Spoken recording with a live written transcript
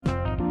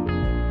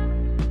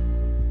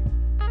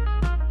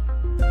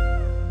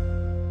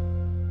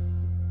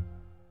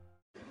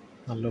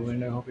Hello,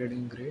 and I hope you're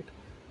doing great.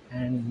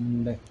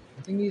 And the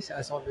thing is,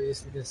 as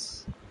always,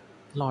 there's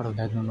a lot of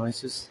background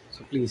noises,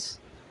 so please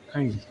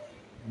kindly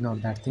ignore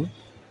that thing.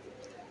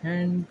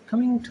 And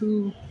coming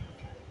to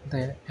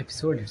the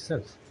episode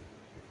itself,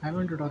 I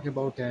want to talk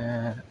about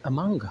a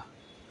manga.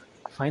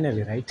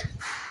 Finally, right?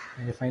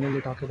 I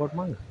finally talk about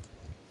manga.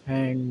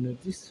 And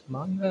this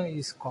manga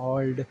is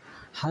called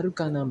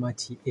Haruka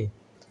Machi-e.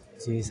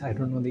 Which is, I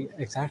don't know the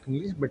exact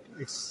English, but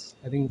it's,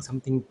 I think,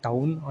 something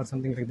town or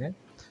something like that.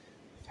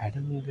 I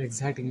don't know the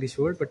exact English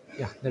word, but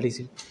yeah, that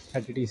is it.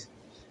 That it is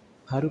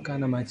Haruka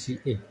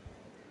Machi-e.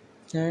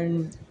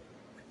 And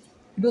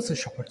it was a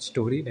short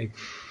story, like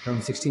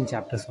around 16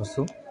 chapters or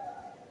so.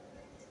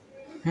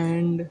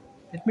 And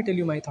let me tell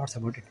you my thoughts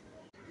about it.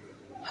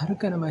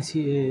 Haruka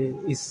Machi-e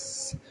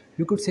is,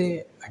 you could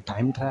say, a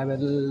time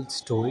travel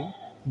story,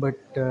 but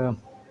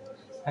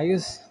I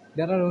guess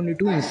there are only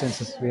two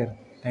instances where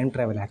time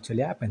travel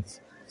actually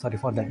happens. Sorry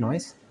for that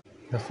noise.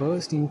 The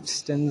first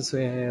instance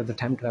where the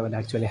time travel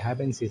actually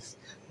happens is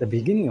the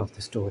beginning of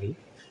the story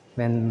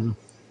when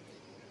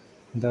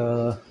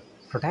the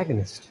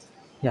protagonist,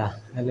 yeah,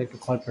 I like to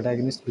call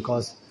protagonist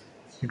because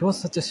it was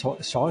such a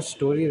short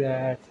story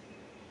that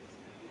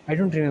I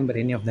don't remember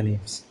any of the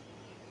names.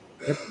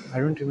 Yep, I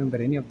don't remember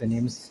any of the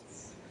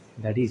names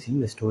that is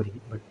in the story,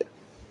 but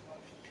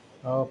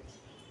uh,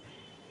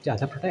 yeah,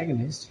 the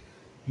protagonist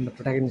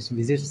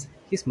visits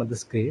his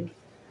mother's grave,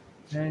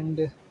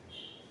 and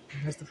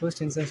that's the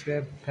first instance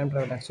where time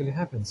travel actually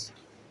happens.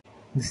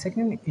 The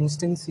second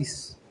instance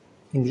is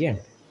in the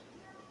end.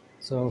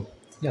 So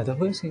yeah,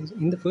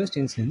 in the first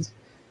instance,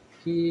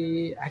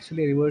 he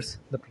actually reverts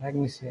the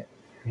protagonist.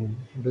 And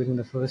during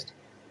the first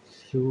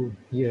few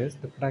years,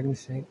 the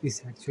protagonist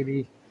is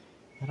actually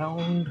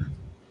around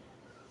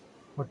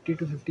 40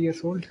 to 50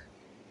 years old,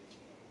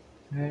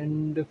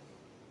 and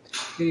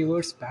he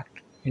reverts back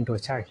into a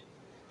child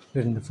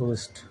during the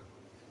first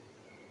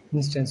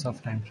instance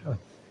of time travel.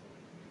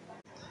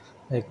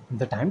 Like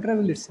the time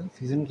travel itself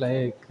isn't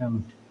like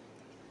an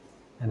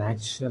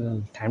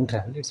actual time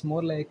travel. It's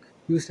more like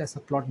used as a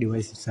plot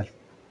device itself,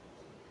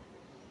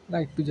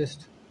 like to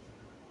just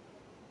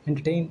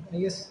entertain,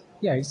 I guess.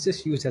 Yeah, it's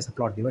just used as a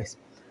plot device.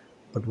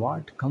 But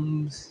what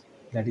comes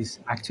that is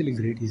actually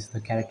great is the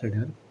character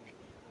development.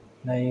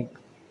 Like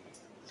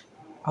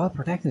our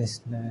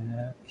protagonist,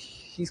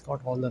 he's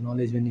got all the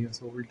knowledge when he was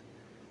old,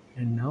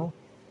 and now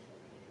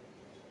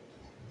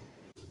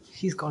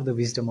he's got the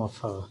wisdom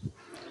of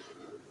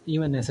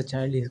even as a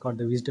child he's got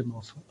the wisdom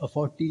of a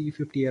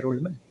 40-50 year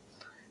old man.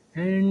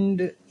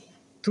 And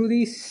through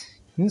these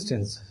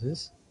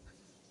instances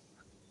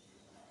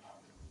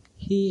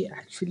he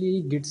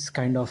actually gets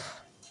kind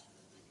of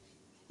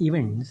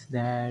events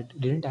that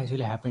didn't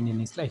actually happen in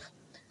his life.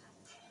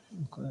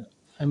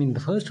 I mean, the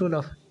first rule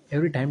of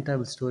every time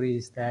travel story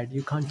is that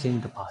you can't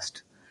change the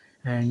past.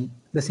 And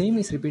the same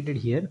is repeated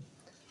here,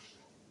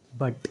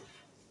 but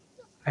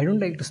I don't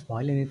like to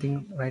spoil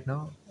anything right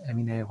now. I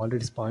mean, I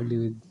already spoiled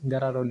you.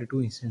 There are only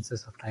two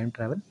instances of time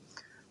travel.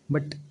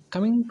 But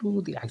coming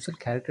to the actual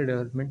character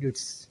development,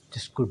 it's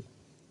just good.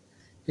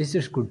 It's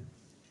just good.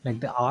 Like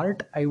the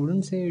art, I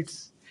wouldn't say it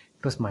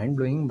was mind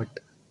blowing, but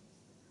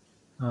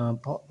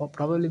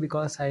probably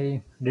because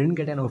I didn't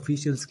get an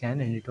official scan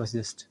and it was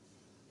just,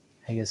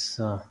 I guess,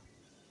 a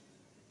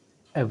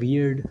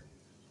weird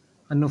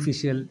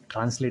unofficial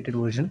translated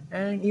version,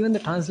 and even the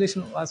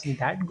translation wasn't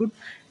that good,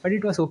 but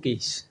it was okay,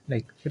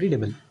 like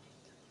readable.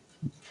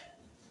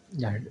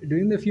 Yeah,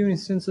 during the few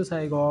instances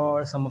I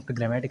got some of the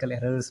grammatical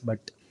errors,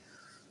 but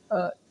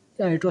uh,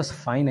 yeah, it was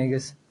fine, I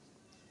guess.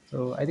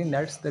 So I think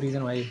that's the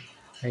reason why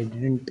I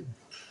didn't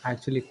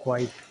actually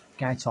quite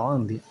catch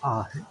on the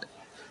art,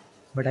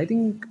 but I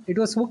think it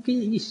was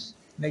okay-ish.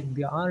 Like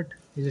the art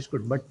is just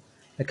good, but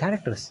the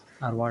characters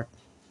are what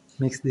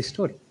makes this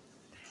story.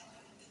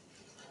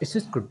 It's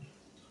just good.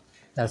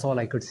 That's all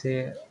I could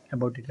say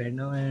about it right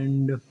now.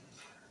 And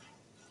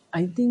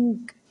I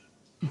think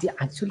the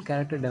actual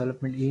character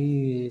development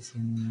is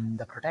in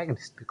the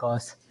protagonist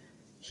because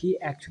he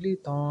actually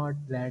thought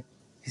that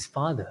his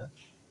father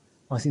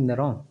was in the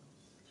wrong.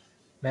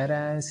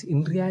 Whereas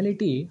in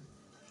reality,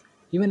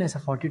 even as a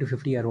 40 to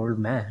 50-year-old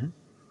man,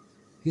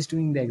 he's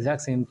doing the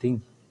exact same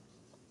thing,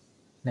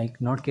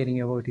 like not caring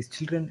about his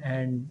children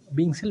and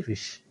being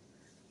selfish.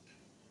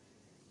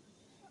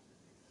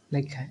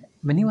 Like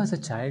when he was a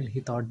child, he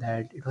thought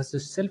that it was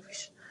just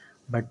selfish.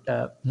 But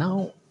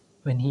now,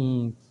 when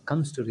he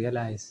comes to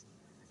realize,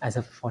 as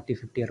a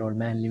 40-50-year-old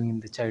man living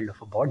in the child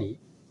of a body,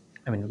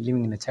 I mean,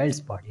 living in a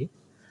child's body,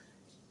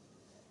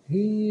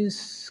 he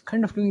is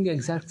kind of doing the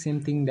exact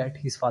same thing that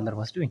his father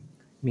was doing,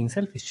 being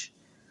selfish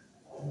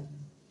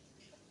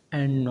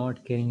and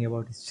not caring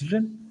about his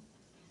children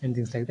and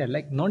things like that.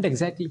 Like, not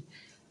exactly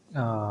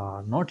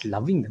not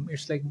loving them.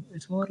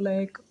 It's more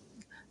like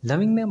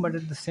loving them, but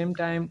at the same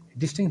time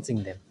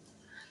distancing them.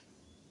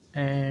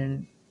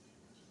 And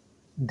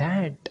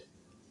that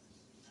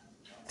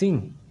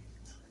thing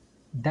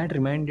that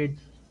reminded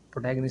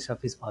protagonist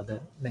of his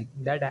father, like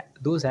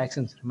those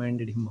actions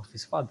reminded him of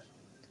his father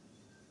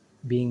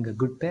being a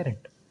good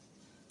parent.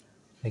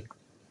 Like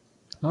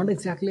Not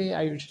exactly,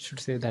 I should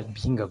say that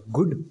being a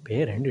good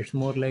parent, it's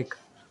more like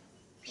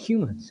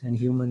humans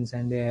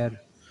and their,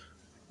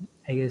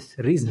 I guess,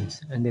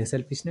 reasons and their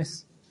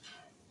selfishness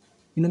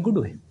in a good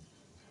way,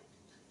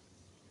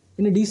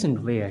 in a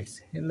decent way, I'd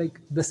say. Like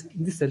this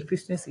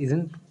selfishness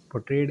isn't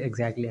portrayed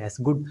exactly as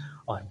good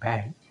or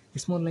bad.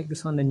 It's more like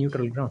this on the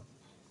neutral ground.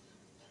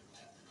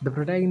 The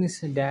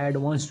protagonist's dad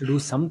wants to do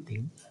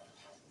something.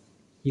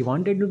 He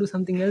wanted to do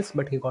something else,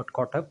 but he got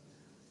caught up,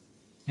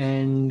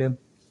 and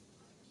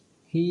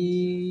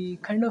he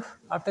kind of,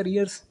 after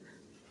years,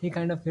 he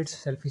kind of gets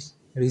selfish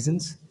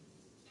reasons,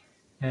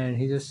 and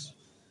he just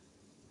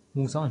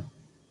moves on.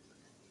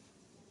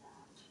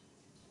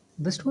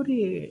 The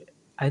story,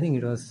 I think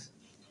it was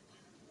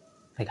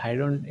like, I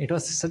don't. It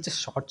was such a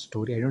short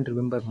story. I don't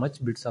remember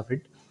much bits of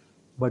it,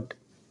 but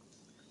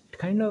it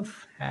kind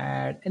of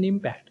had an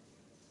impact,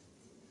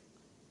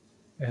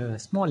 a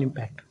small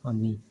impact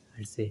on me,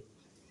 I'd say.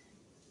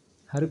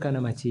 Haruka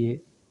no Machi-e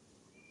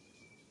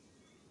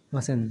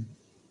was an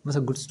was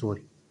a good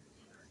story.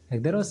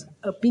 Like there was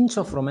a pinch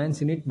of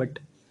romance in it, but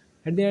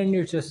at the end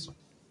it's just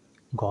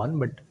gone.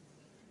 But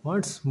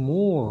what's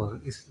more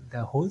is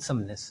the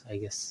wholesomeness, I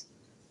guess.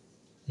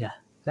 Yeah,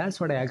 that's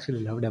what I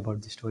actually loved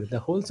about the story. The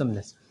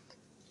wholesomeness.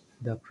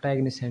 The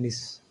protagonist and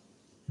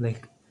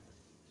like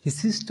his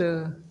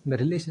sister, the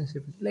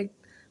relationship. Like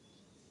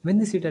when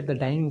they sit at the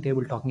dining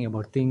table talking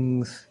about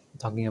things,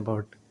 talking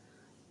about,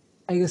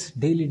 I guess,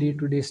 daily day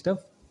to day stuff,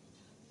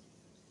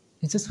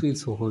 it just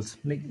feels so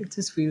wholesome. Like it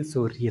just feels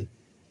so real.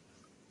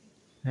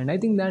 And I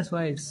think that's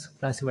why it's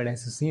classified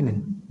as a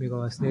seinen,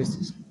 because there's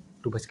just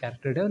too much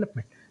character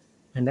development,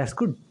 and that's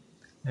good.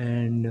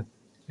 And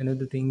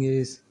another thing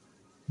is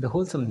the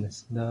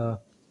wholesomeness. The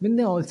when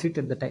they all sit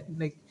at the time,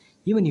 like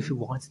even if you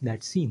watch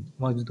that scene,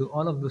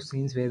 all of those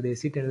scenes where they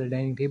sit at the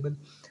dining table,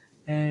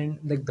 and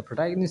like the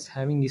protagonist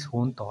having his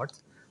own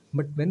thoughts,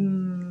 but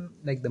when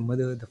like the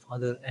mother, the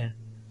father, and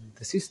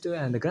the sister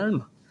and the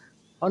grandma,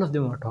 all of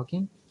them are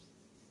talking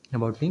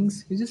about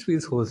things, it just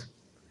feels wholesome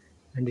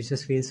and it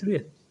just feels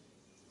real.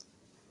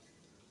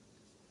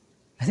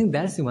 I think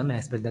that's the one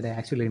aspect that I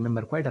actually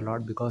remember quite a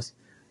lot, because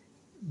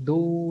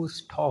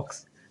those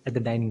talks at the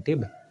dining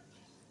table,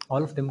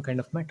 all of them kind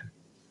of matter.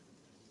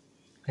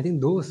 I think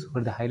those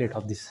were the highlight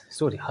of this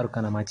story,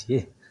 Haruka no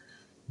Machi-e.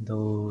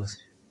 Those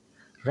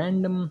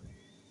random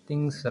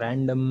things,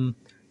 random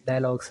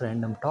dialogues,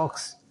 random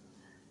talks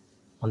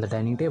on the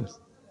dining table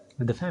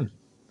with the family.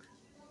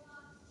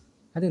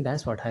 I think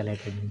that's what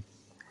highlighted me.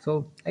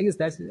 So I guess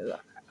that's,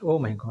 oh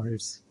my god,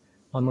 it's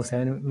almost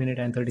 7 minutes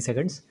and 30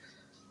 seconds.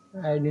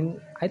 I didn't.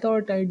 I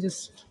thought I'd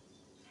just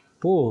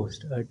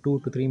post a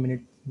 2 to 3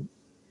 minute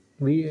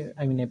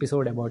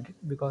episode about it,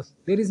 because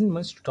there isn't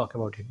much to talk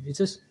about it.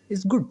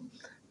 It's good.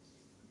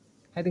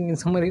 I think in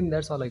summary,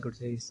 that's all I could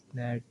say, is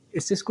that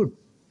it's just good.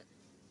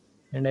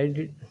 And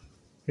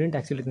didn't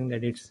actually think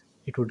that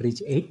it would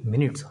reach 8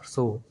 minutes or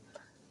so.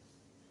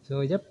 So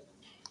yep,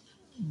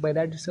 by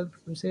that itself, I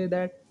would say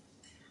that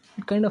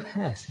it kind of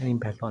has an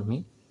impact on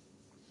me,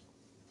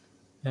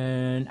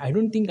 and I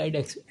don't think I'd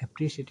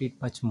appreciate it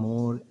much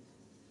more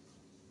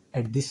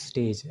at this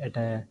stage, at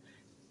a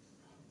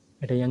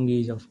young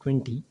age of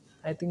 20.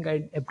 I think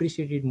I'd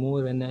appreciate it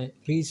more when I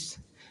reach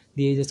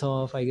the ages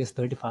of, I guess,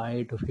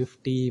 35 to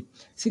 50,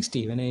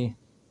 60. When I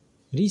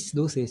reach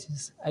those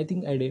ages, I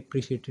think I'd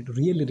appreciate it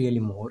really, really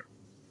more.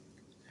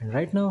 And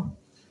right now,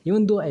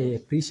 even though I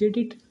appreciate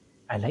it,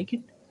 I like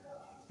it,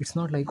 it's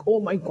not like, oh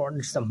my god,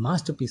 it's a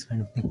masterpiece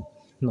kind of thing.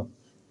 No,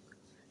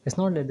 it's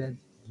not at that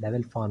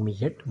level for me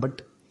yet,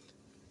 but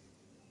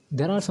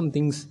there are some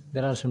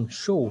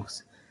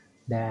shows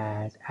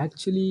that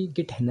actually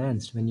get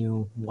enhanced when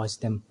you watch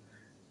them,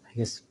 I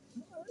guess,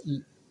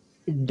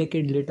 a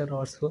decade later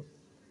or so.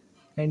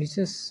 And it's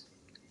just,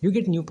 you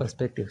get new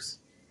perspectives.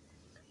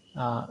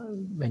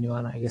 When you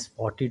are, I guess,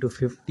 40 to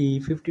 50,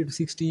 50 to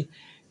 60,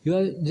 you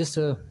are just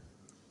a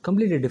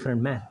completely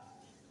different man.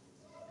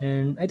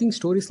 And I think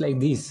stories like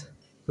these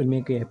will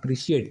make you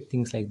appreciate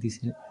things like this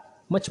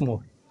much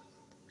more.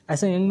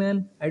 As a young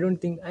man, I don't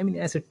think,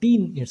 as a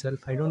teen itself,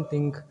 I don't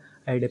think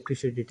I'd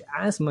appreciate it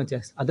as much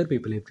as other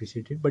people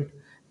appreciate it, but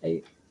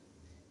I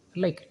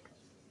like it.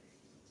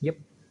 Yep,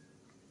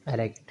 I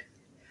like it.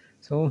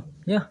 So,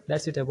 yeah,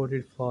 that's it about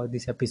it for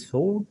this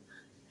episode.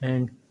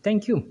 And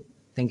thank you.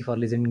 Thank you for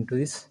listening to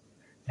this.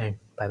 And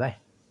bye bye.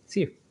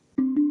 See you.